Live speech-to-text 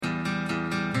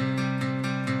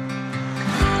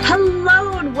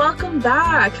Hello and welcome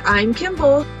back. I'm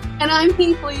Kimball, And I'm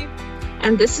Hinkley.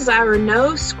 and this is our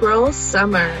No Scroll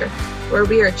Summer, where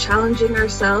we are challenging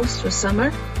ourselves to a summer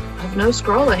of no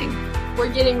scrolling.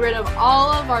 We're getting rid of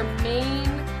all of our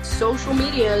main social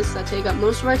medias that take up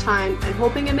most of our time and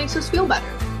hoping it makes us feel better.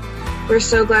 We're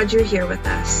so glad you're here with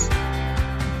us.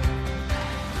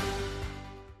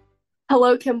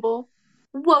 Hello, Kimball.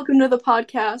 Welcome to the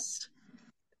podcast.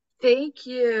 Thank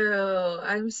you.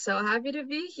 I'm so happy to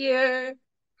be here.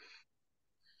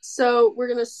 So we're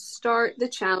going to start the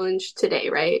challenge today,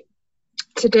 right?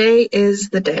 Today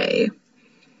is the day.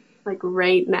 Like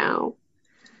right now.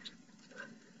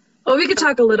 Well, we could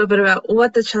talk a little bit about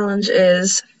what the challenge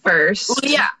is first.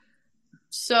 Well, yeah.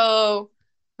 So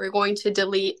we're going to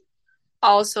delete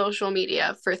all social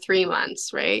media for 3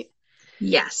 months, right?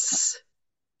 Yes.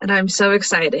 And I'm so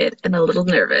excited and a little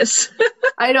nervous.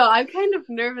 I know. I'm kind of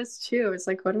nervous too. It's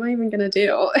like, what am I even going to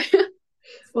do?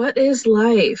 What is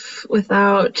life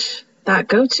without that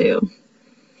go-to?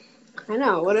 I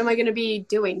know. What am I going to be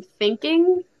doing?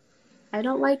 Thinking? I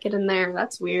don't like it in there.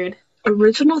 That's weird.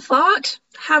 Original thought?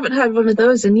 Haven't had one of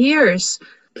those in years.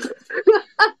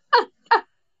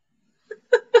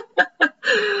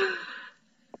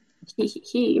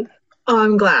 He. Oh,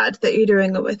 I'm glad that you're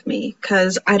doing it with me,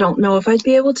 because I don't know if I'd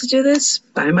be able to do this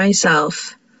by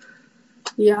myself.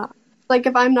 Yeah. Like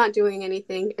if I'm not doing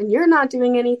anything and you're not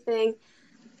doing anything,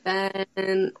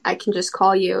 then I can just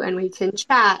call you and we can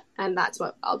chat, and that's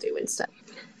what I'll do instead.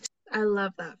 I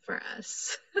love that for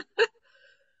us.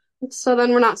 So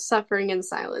then we're not suffering in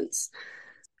silence.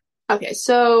 Okay,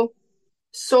 so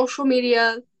social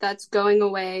media that's going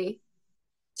away: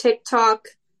 TikTok,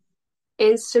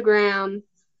 Instagram,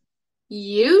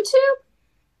 YouTube?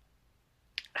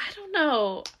 I don't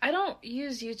know. I don't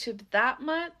use YouTube that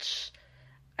much.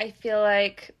 I feel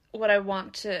like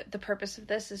the purpose of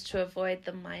this is to avoid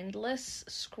the mindless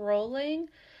scrolling,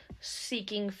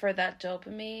 seeking for that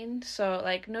dopamine. So,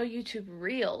 like, no YouTube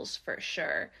Reels for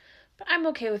sure. But I'm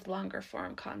okay with longer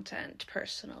form content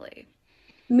personally.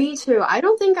 Me too. I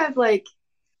don't think I've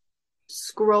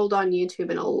scrolled on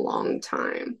YouTube in a long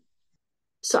time.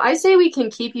 So I say we can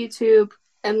keep YouTube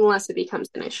unless it becomes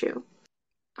an issue.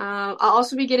 I'll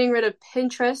also be getting rid of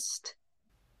Pinterest.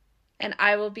 And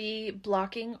I will be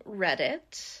blocking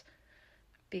Reddit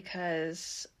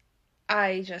because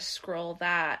I just scroll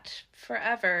that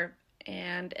forever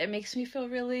and it makes me feel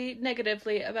really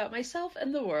negatively about myself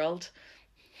and the world.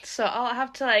 So I'll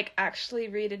have to actually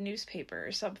read a newspaper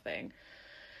or something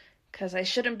because I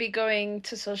shouldn't be going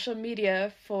to social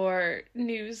media for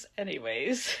news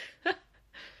anyways.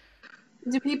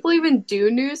 Do people even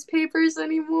do newspapers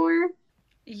anymore?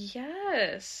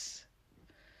 Yes.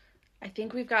 I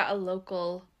think we've got a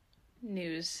local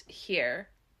news here,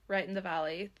 right in the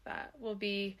valley, that will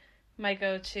be my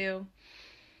go-to.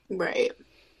 Right.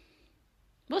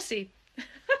 We'll see.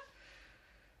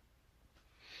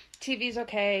 TV's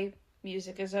okay.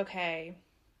 Music is okay.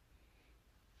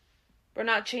 We're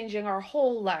not changing our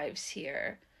whole lives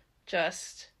here.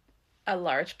 Just a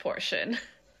large portion.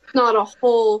 Not a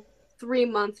whole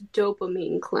 3-month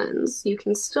dopamine cleanse. You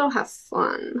can still have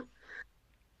fun.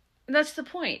 That's the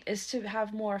point, is to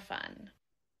have more fun.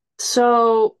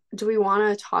 So, do we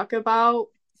want to talk about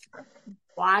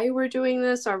why we're doing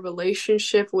this, our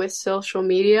relationship with social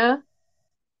media?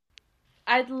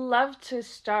 I'd love to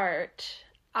start.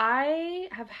 I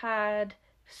have had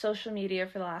social media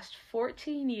for the last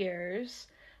 14 years.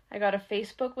 I got a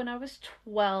Facebook when I was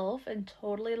 12 and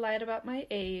totally lied about my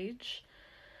age.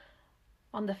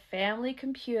 On the family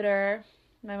computer,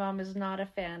 my mom is not a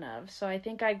fan of. So I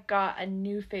think I got a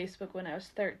new Facebook when I was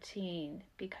 13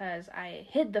 because I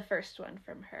hid the first one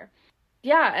from her.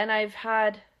 Yeah, and I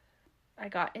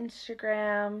got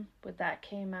Instagram when that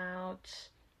came out.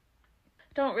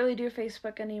 Don't really do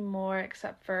Facebook anymore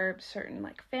except for certain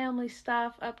family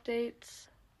stuff, updates.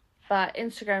 But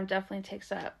Instagram definitely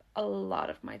takes up a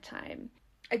lot of my time.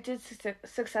 I did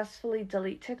successfully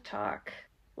delete TikTok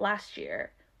last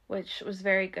year, which was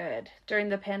very good. During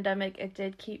the pandemic, it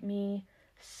did keep me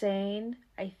sane,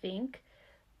 I think.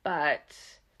 But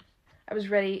I was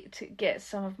ready to get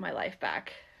some of my life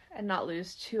back and not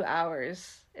lose 2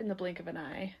 hours in the blink of an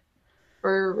eye.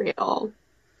 For real.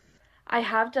 I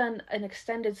have done an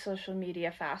extended social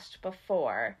media fast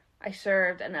before. I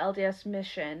served an LDS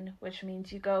mission, which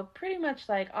means you go pretty much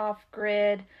off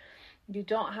grid. You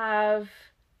don't have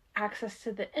access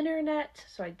to the internet,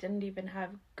 so I didn't even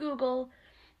have Google,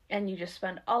 and you just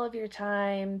spend all of your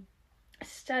time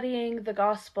studying the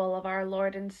gospel of our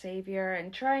Lord and Savior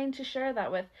and trying to share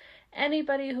that with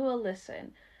anybody who will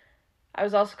listen. I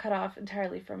was also cut off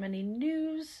entirely from any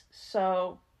news,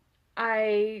 so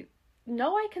I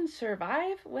know I can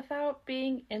survive without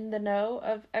being in the know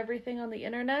of everything on the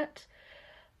internet,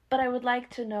 but I would like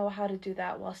to know how to do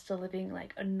that while still living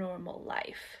like a normal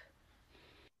life.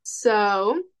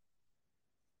 So,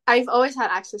 I've always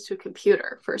had access to a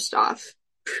computer, first off.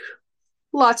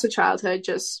 Lots of childhood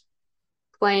just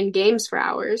playing games for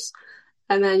hours.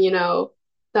 And then,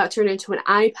 that turned into an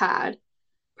iPad,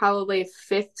 probably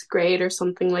fifth grade or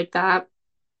something like that,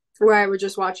 where I would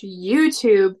just watch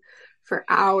YouTube for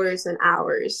hours and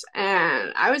hours.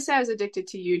 And I would say I was addicted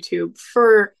to YouTube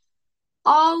for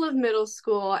all of middle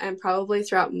school and probably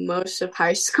throughout most of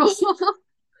high school.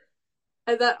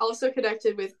 And that also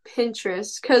connected with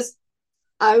Pinterest because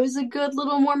I was a good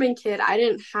little Mormon kid. I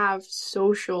didn't have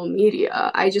social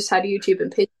media. I just had YouTube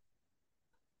and Pinterest.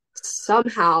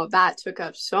 Somehow that took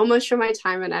up so much of my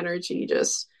time and energy,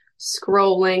 just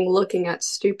scrolling, looking at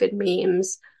stupid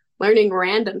memes, learning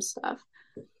random stuff.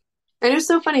 And it was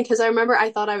so funny because I remember I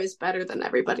thought I was better than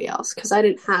everybody else because I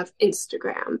didn't have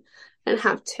Instagram and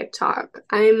have TikTok.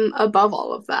 I'm above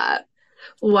all of that.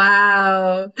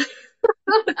 Wow.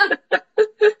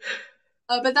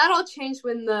 But that all changed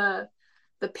when the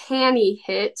panty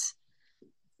hit.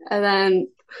 And then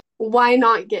why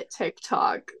not get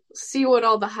TikTok? See what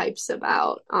all the hype's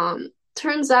about.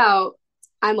 Turns out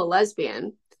I'm a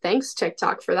lesbian. Thanks,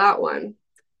 TikTok, for that one.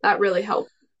 That really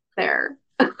helped there.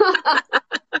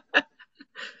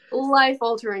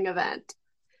 Life-altering event.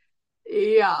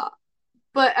 Yeah.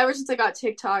 But ever since I got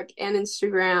TikTok and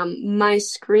Instagram, my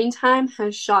screen time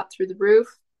has shot through the roof.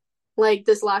 Like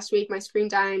this last week, my screen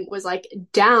time was like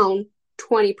down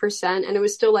 20%, and it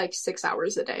was still like 6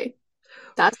 hours a day.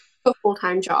 That's a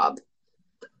full-time job.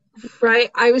 Right.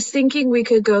 I was thinking we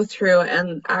could go through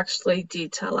and actually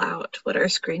detail out what our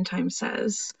screen time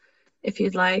says, if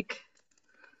you'd like.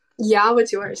 Yeah,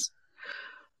 what's yours?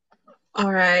 All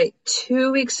right.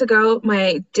 2 weeks ago,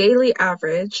 my daily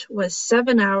average was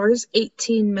 7 hours,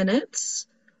 18 minutes,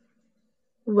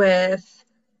 with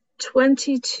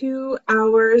 22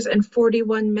 hours and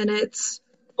 41 minutes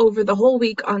over the whole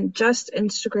week on just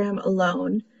Instagram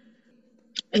alone,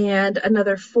 and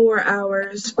another 4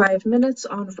 hours, 5 minutes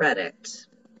on Reddit.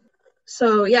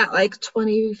 So yeah, like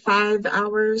 25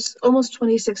 hours, almost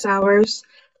 26 hours.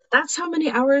 That's how many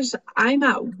hours I'm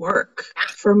at work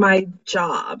for my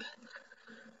job.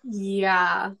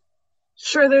 Yeah.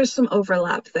 Sure, there's some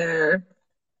overlap there.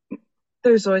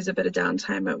 There's always a bit of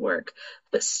downtime at work,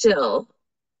 but still,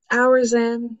 hours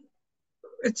in,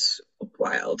 it's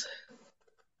wild.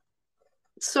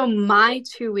 So my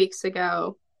 2 weeks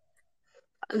ago,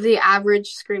 the average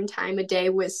screen time a day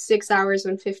was 6 hours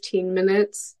and 15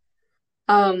 minutes.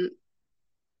 And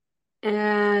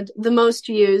the most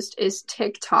used is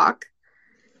TikTok.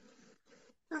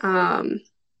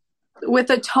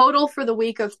 With a total for the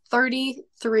week of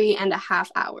 33 and a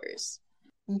half hours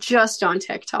just on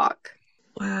TikTok.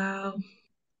 Wow.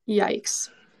 Yikes.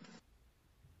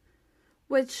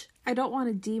 Which I don't want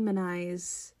to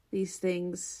demonize these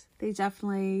things. They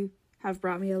definitely have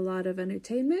brought me a lot of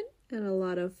entertainment and a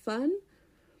lot of fun.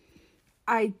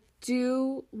 I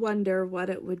do wonder what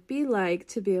it would be like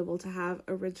to be able to have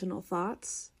original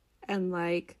thoughts and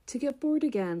like to get bored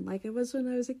again like I was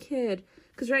when I was a kid.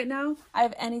 Because right now, I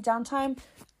have any downtime,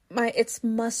 it's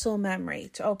muscle memory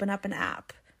to open up an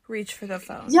app, reach for the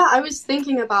phone. Yeah, I was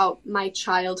thinking about my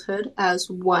childhood as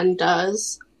one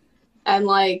does, and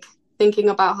like thinking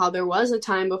about how there was a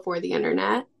time before the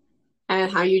internet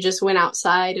and how you just went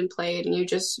outside and played and you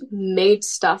just made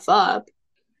stuff up,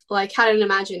 like had an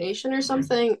imagination or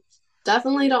something.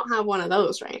 Definitely don't have one of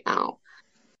those right now.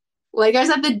 Like I was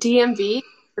at the DMV,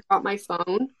 forgot my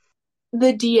phone.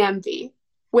 The DMV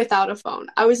without a phone.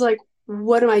 I was like,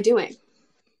 what am I doing?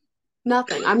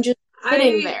 Nothing. I'm just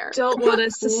sitting there. I don't want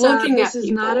us to looking this at is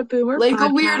people not a boomer like podcast.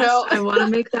 a weirdo. I want to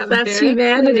make that That's very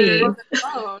humanity.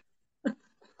 clear.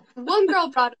 One girl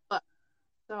brought a book,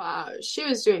 so she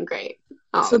was doing great.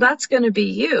 So that's going to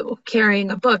be you carrying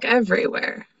a book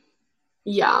everywhere.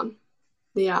 Yeah.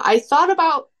 I thought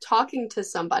about talking to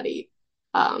somebody,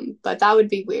 but that would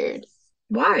be weird.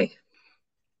 Why?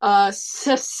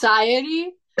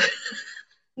 Society.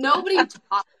 Nobody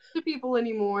talks to people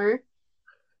anymore.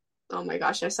 Oh my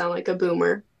gosh, I sound like a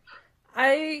boomer.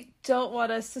 I don't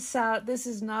want us to sound... This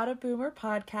is not a boomer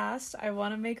podcast. I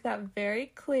want to make that very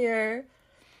clear.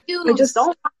 I just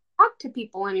don't talk to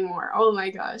people anymore. Oh my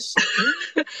gosh.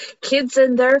 Kids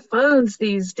and their phones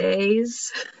these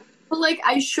days. But like,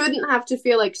 I shouldn't have to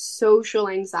feel like social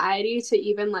anxiety to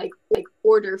even like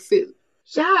order food.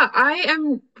 Yeah, I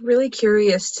am really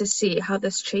curious to see how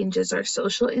this changes our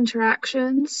social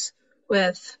interactions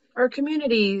with our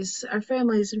communities, our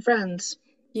families and friends.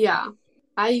 Yeah,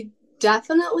 I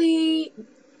definitely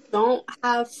don't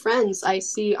have friends I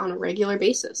see on a regular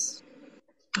basis.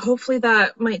 Hopefully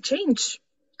that might change,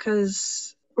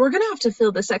 because we're going to have to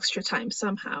fill this extra time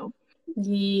somehow.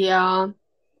 Yeah.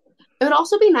 It would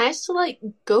also be nice to like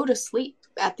go to sleep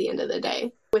at the end of the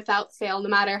day without fail, no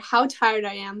matter how tired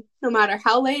I am, no matter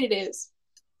how late it is.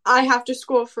 I have to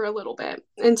scroll for a little bit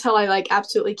until I like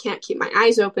absolutely can't keep my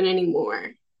eyes open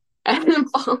anymore and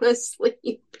fall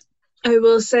asleep. I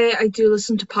will say I do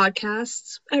listen to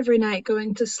podcasts every night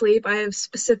going to sleep. I have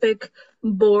specific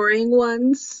boring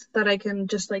ones that I can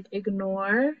just like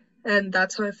ignore, and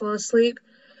that's how I fall asleep,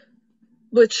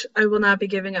 which I will not be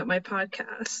giving up my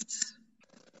podcasts.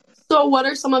 So, what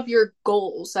are some of your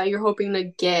goals that you're hoping to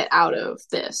get out of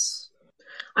this?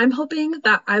 I'm hoping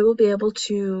that I will be able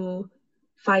to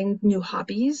find new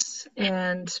hobbies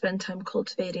and spend time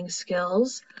cultivating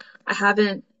skills. I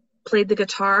haven't played the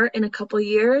guitar in a couple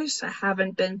years. I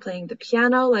haven't been playing the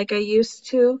piano like I used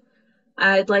to.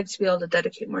 I'd like to be able to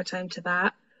dedicate more time to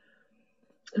that.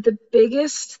 The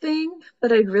biggest thing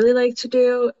that I'd really like to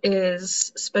do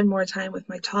is spend more time with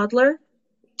my toddler.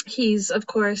 He's, of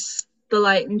course, the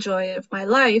light and joy of my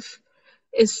life.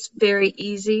 It's very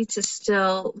easy to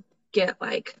still get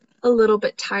like a little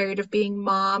bit tired of being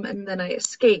mom, and then I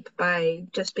escape by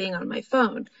just being on my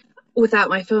phone. Without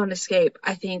my phone escape,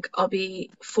 I think I'll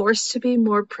be forced to be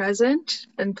more present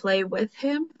and play with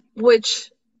him,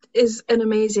 which is an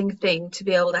amazing thing to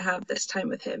be able to have this time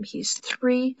with him. He's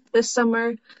 3 this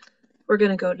summer. We're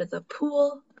going to go to the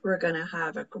pool. We're going to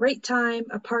have a great time,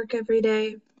 a park every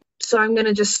day. So I'm going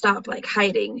to just stop like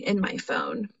hiding in my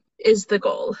phone is the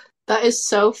goal. That is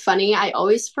so funny. I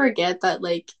always forget that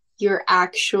like you're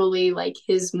actually like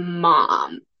his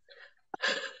mom.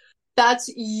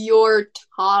 That's your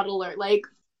toddler. Like,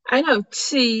 I know,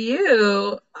 to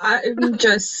you, I'm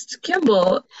just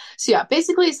Kimball. so yeah,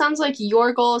 basically it sounds like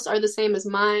your goals are the same as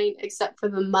mine, except for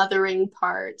the mothering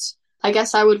part. I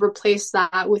guess I would replace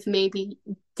that with maybe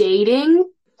dating.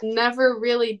 Never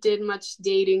really did much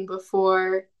dating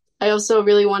before. I also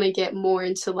really want to get more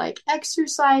into like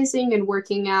exercising and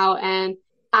working out and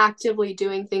actively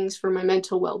doing things for my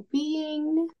mental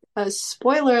well-being.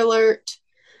 Spoiler alert,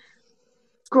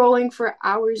 scrolling for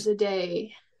hours a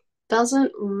day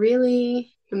doesn't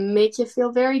really make you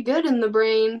feel very good in the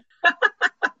brain.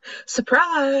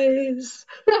 Surprise!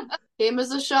 Came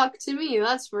as a shock to me,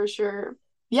 that's for sure.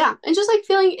 Yeah, and just like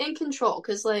feeling in control,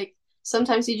 because like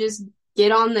sometimes you just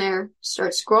get on there,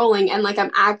 start scrolling, and like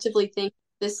I'm actively thinking,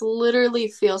 this literally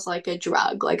feels like a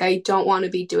drug. Like I don't want to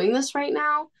be doing this right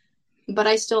now, but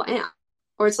I still am.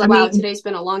 Or it's like, wow, today's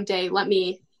been a long day. Let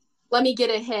me get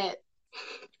a hit.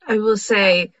 I will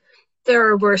say there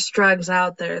are worse drugs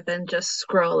out there than just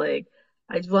scrolling.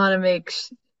 I want to make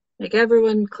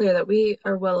everyone clear that we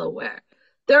are well aware.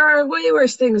 There are way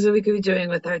worse things that we could be doing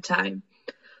with our time.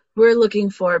 We're looking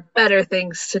for better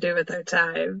things to do with our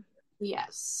time.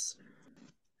 Yes.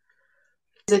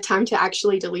 Is it time to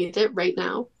actually delete it right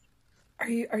now? Are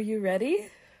you ready?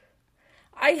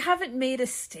 I haven't made a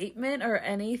statement or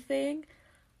anything.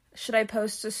 Should I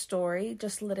post a story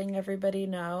just letting everybody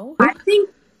know? I think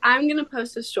I'm going to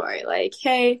post a story like,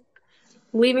 hey,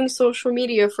 leaving social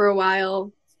media for a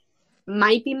while,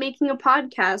 might be making a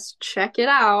podcast, check it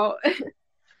out.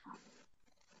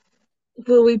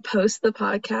 Will we post the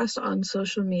podcast on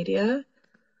social media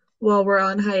while we're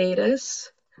on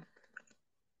hiatus?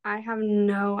 I have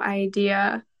no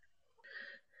idea.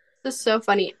 This is so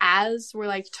funny. As we're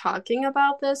like talking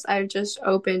about this, I've just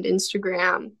opened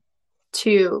Instagram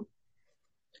to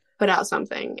put out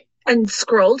something. And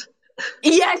scrolled?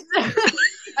 Yes!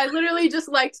 I literally just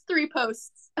liked 3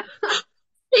 posts.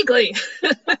 Eagerly.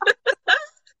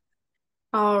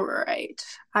 All right.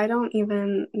 I don't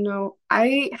even know.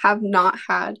 I have not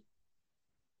had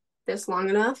this long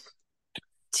enough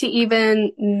to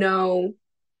even know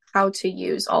how to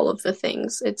use all of the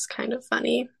things. It's kind of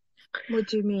funny. What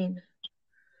do you mean?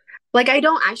 Like, I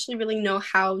don't actually really know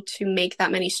how to make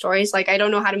that many stories. Like, I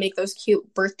don't know how to make those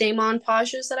cute birthday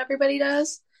montages that everybody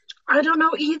does. I don't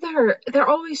know either. They're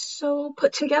always so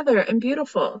put together and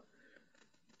beautiful.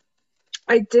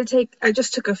 I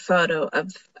just took a photo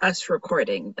of us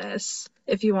recording this,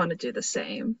 if you want to do the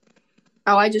same.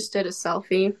 Oh, I just did a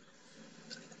selfie.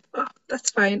 Oh,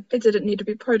 that's fine. I didn't need to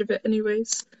be part of it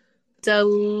anyways.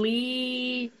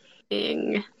 Deleting.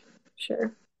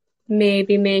 Sure.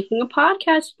 Maybe making a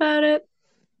podcast about it.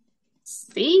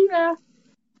 See ya.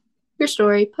 Your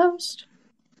story post.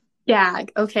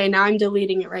 Gag. Okay, now I'm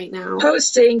deleting it right now.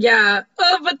 Posting, yeah.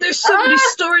 Oh, but there's so many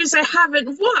stories I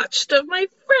haven't watched of my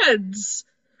friends.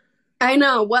 I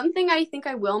know. One thing I think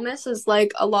I will miss is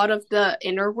like a lot of the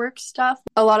inner work stuff.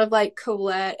 A lot of like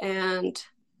Colette and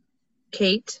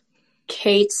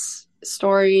Kate's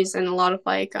stories and a lot of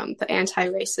like the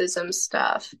anti-racism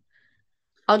stuff.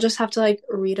 I'll just have to like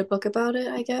read a book about it,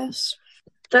 I guess.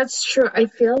 That's true. I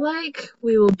feel like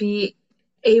we will be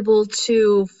able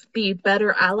to be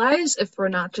better allies if we're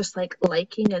not just like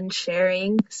liking and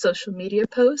sharing social media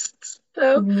posts,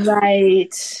 though.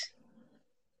 Right.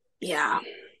 Yeah.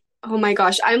 Oh my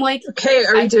gosh. I'm like, okay,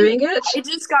 are we doing it? I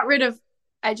just got rid of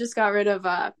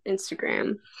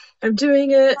Instagram. I'm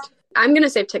doing it. I'm gonna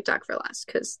save TikTok for last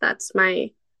because that's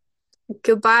my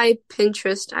goodbye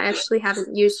Pinterest. I actually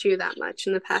haven't used you that much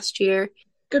in the past year.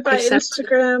 Goodbye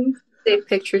Instagram. Save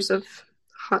pictures of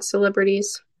hot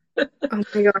celebrities. Oh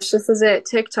my gosh, this is it.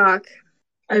 TikTok.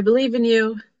 I believe in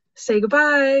you. Say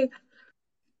goodbye.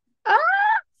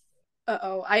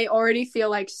 Uh-oh. I already feel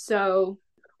like so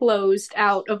closed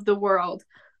out of the world.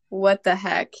 What the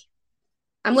heck?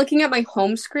 I'm looking at my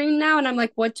home screen now and I'm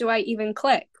like, what do I even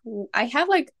click? I have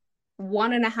like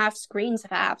 1.5 screens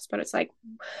of apps, but it's like,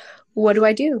 what do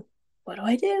I do? What do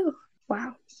I do?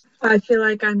 Wow. I feel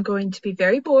like I'm going to be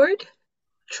very bored,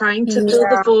 trying to fill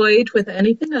the void with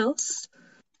anything else.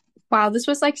 Wow, this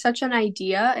was like such an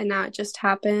idea and now it just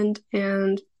happened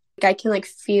and I can like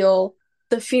feel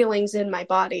the feelings in my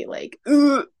body like,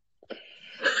 ugh.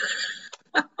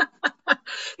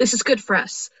 This is good for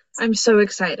us. I'm so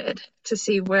excited to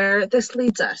see where this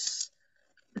leads us.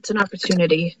 It's an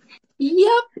opportunity.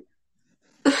 Yep.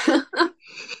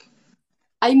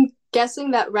 I'm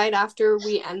guessing that right after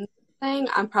we end the thing,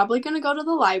 I'm probably going to go to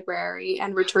the library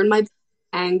and return my book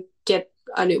and get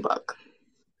a new book.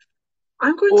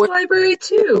 I'm going to the library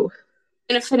too.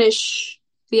 I'm going to finish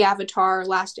the Avatar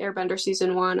Last Airbender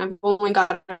Season 1. I've only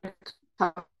got a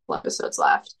couple episodes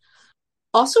left.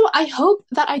 Also, I hope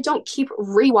that I don't keep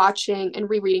rewatching and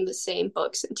rereading the same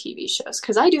books and TV shows,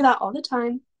 because I do that all the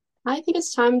time. I think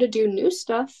it's time to do new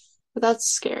stuff, but that's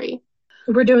scary.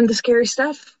 We're doing the scary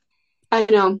stuff. I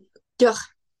know. Ugh.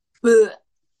 Blech.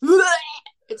 Blech.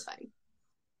 It's fine.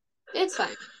 It's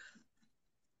fine.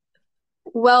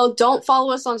 Well, don't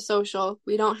follow us on social.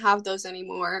 We don't have those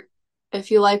anymore.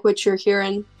 If you like what you're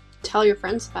hearing, tell your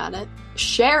friends about it.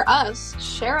 Share us.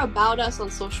 Share about us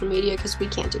on social media because we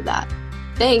can't do that.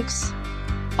 Thanks.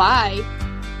 Bye.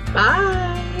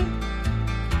 Bye.